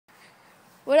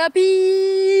What up,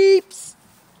 peeps?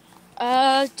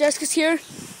 Jessica's here.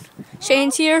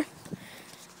 Shane's here.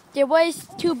 There was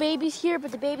 2 babies here,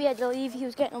 but the baby had to leave. He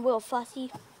was getting a little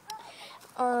fussy.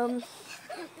 I'm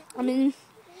in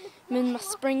my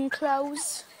spring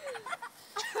clothes.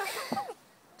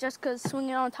 Jessica's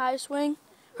swinging on a tire swing.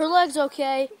 Her leg's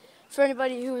okay. For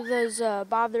anybody who is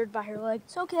bothered by her leg,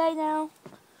 it's okay now.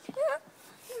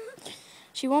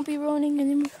 She won't be running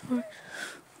anymore.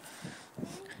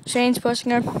 Shane's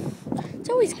pushing her. It's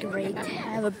always great to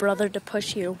have a brother to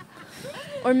push you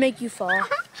or make you fall.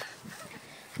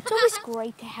 It's always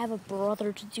great to have a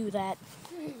brother to do that.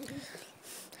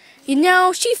 You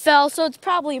know, she fell, so it's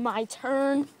probably my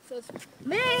turn.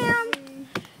 Ma'am!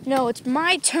 No, it's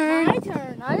my turn. My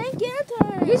turn. I didn't get a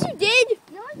turn. Yes, you did.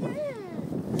 No, I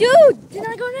didn't. Dude, then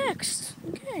I go next.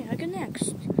 Okay, I go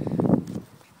next.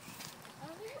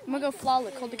 I'm gonna go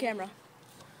flawless. Hold the camera.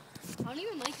 I don't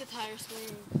even like the tire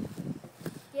swing.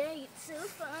 Yeah, it's so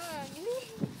fun.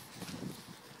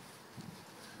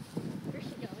 Where's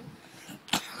she going?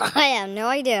 I have no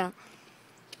idea.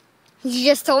 You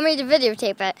just told me to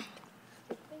videotape it.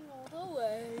 All the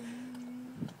way.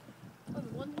 Oh,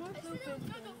 one more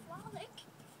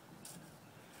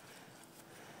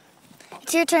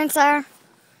It's your turn, Sarah.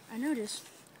 I noticed.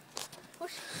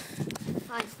 push.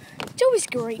 Hi. It's always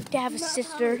great to have a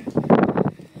sister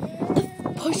to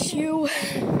push you.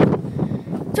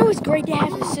 It's always great to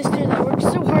have a sister that works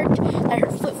so hard that her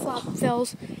flip-flop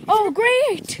falls. Oh,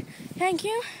 great! Thank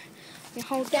you. You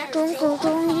hold that. Let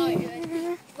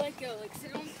go, like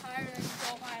sit on the tire and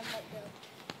go high and let go.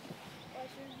 Why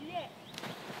should you do that?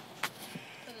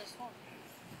 Because it's fun.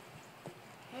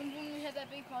 Remember when we had that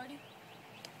big party?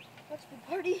 What's the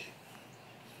party?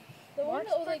 The one Mark's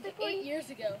that was birthday like party? 8 years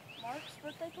ago. Mark's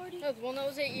birthday party? No, the one that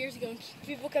was 8 years ago and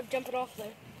people kept jumping off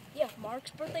there. Yeah,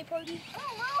 Mark's birthday party. I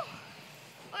don't know.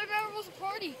 I remember it was a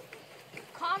party.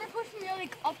 Connor pushed me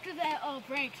like up to that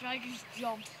branch and I just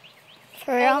jumped.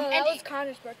 For real? Oh, that was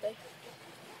Connor's birthday.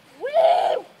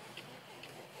 Woo!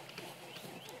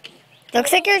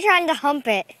 Looks like you're trying to hump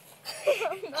it.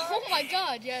 Oh my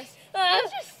god, yes.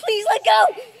 Please let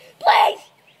go! Please!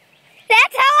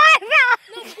 That's how I felt.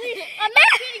 No, please. I'm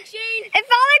not kidding, Shane. It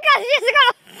felt like I was just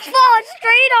gonna fall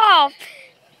straight off.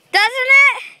 Doesn't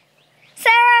it,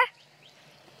 Sarah?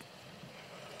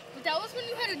 But that was when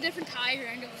you had a different tire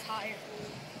and it was higher.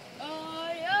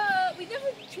 Yeah, we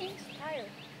never changed the tire.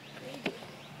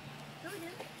 No, we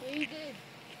didn't. Yeah, you did.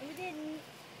 No, we didn't.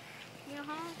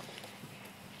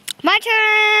 My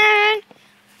turn.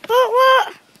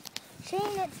 What?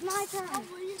 Shane, it's my turn.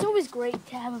 It's always great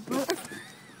to have a brother.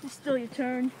 It's still your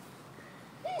turn.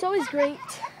 It's always great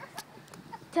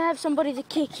to have somebody to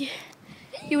kick you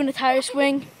in a tire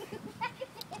swing.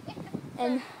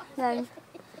 And then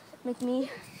make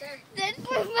me. Then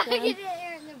put my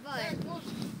hair in the butt.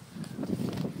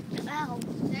 Ow.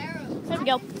 There we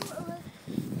go.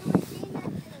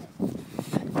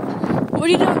 What are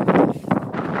you doing?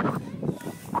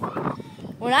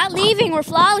 We're not leaving, we're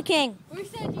frolicking. We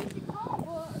said you should call,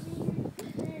 but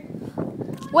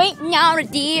Waiting on a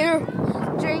deer,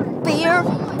 drink beer,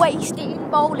 wasting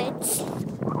bullets.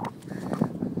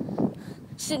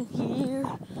 Sitting here,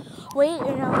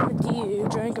 waiting on a deer,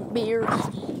 drinking beer,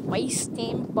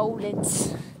 wasting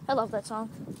bullets. I love that song.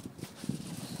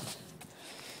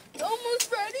 it's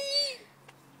almost ready.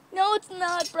 No, it's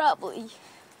not, probably.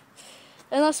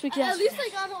 Unless we can. At least I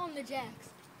got it on the jacks.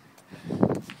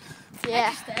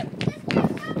 Yeah. Step.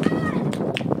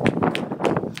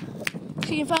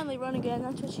 She can finally run again,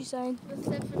 that's what she's saying. The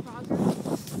steps in progress.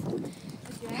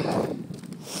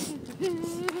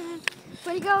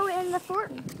 Way to go in the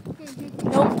fort.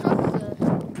 Nope. Truck is a,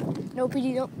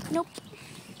 Nobody, nope.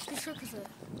 whose truck is a?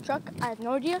 Truck, I have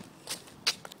no idea.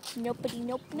 Nobody,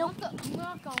 nope. I'm not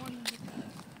going.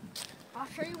 I'll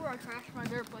show you where I crashed my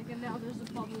dirt bike and now there's a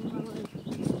bubble in my leg.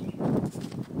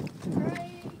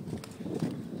 Right.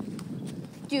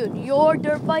 Dude, your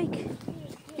dirt bike?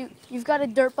 You've got a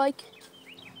dirt bike?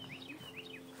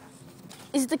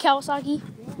 Is it the Kawasaki?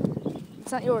 Yeah.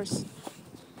 It's not yours.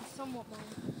 It's somewhat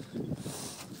mine.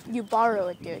 You borrow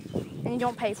it, dude. And you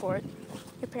don't pay for it.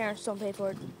 Your parents don't pay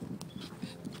for it.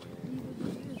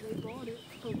 They bought it,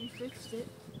 but we fixed it.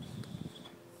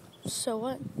 So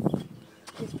what?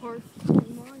 It's part of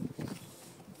mine.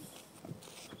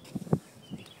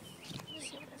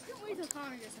 Let's wait till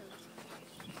Connor gets home.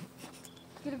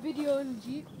 Get a video in the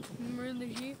Jeep. When we're in the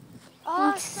Jeep.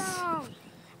 Awesome.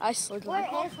 I slid Where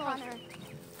one. is Connor?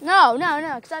 No,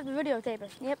 because I have the videotaper.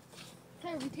 Yep.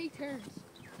 Tyler, we take turns.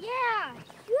 Yeah.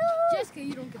 Jessica,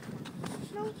 you don't get the one.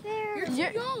 No fair. You're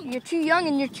too young. You're too young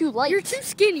and you're too light. You're too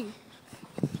skinny.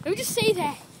 Let me just say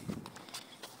that.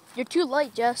 You're too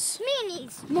light, Jess.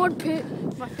 Meanies. Mud pit,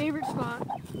 my favorite spot.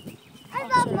 I Oh,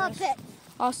 love sorry. mud pit,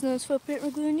 Austin knows foot pit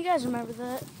lagoon. You guys remember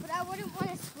that? but I wouldn't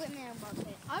want to swim in a mud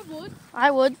pit. I would.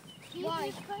 I would. Why?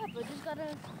 Easy as crap. I just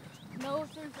gotta know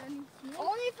if there's any snakes.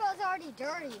 Only if I was already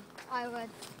dirty, I would.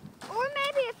 Or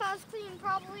maybe if I was clean,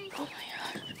 probably. Oh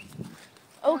my god.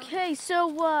 Okay, so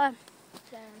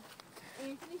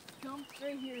Anthony jumped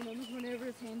right here and almost went over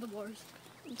his handlebars.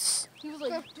 it's- He was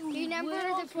like, dude, Do you remember went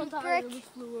the on front poop tire and brick?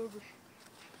 almost flew over.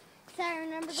 Sarah,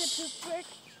 remember the poop brick?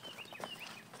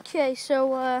 okay,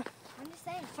 so I'm just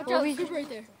saying. Watch What out, we- there's poop right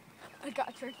there. I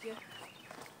got tricked you.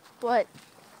 what?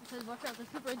 I said, watch out, there's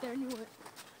poop right there, and you went.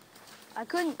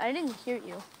 I didn't hear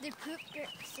you. The poop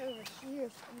brick's over here.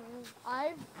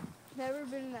 I've never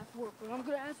been in that fort, but I'm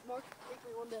gonna ask Mark to take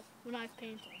me one day when I have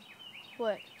pants on.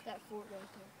 What? That fort right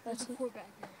there. That's There's a fort back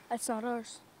there. That's not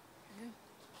ours. Yeah.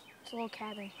 It's a little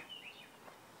cabin.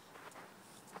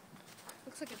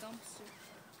 Looks like a dumpster.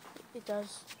 It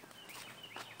does.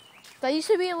 That used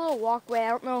to be a little walkway. I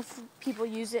don't know if people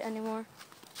use it anymore.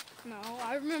 No,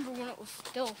 I remember when it was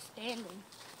still standing.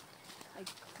 Like,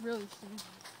 really standing.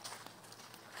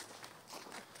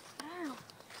 Ow.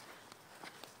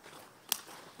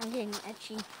 I'm getting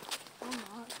etchy. I'm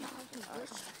not.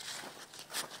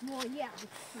 Well,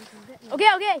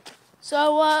 yeah. Okay.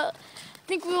 So I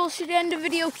think we should end the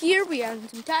video here. We had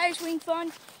some tire swing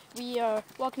fun. We are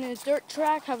walking in a dirt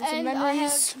track, having some And I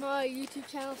memories. have my YouTube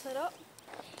channel set up.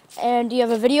 And do you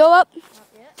have a video up? Not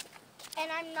yet.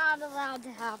 And I'm not allowed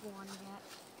to have one yet.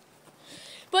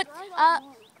 But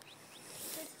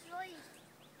It's really...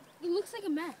 It looks like a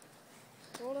map.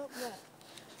 Hold up that.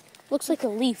 looks like a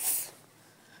leaf.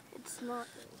 It's not.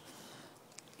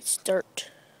 It's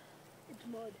dirt. It's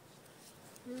mud.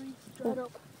 Really straight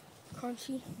up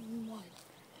crunchy mud.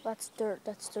 That's dirt.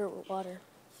 That's dirt with water.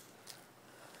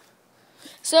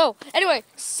 So anyway,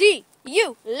 see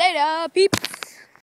you later, peeps.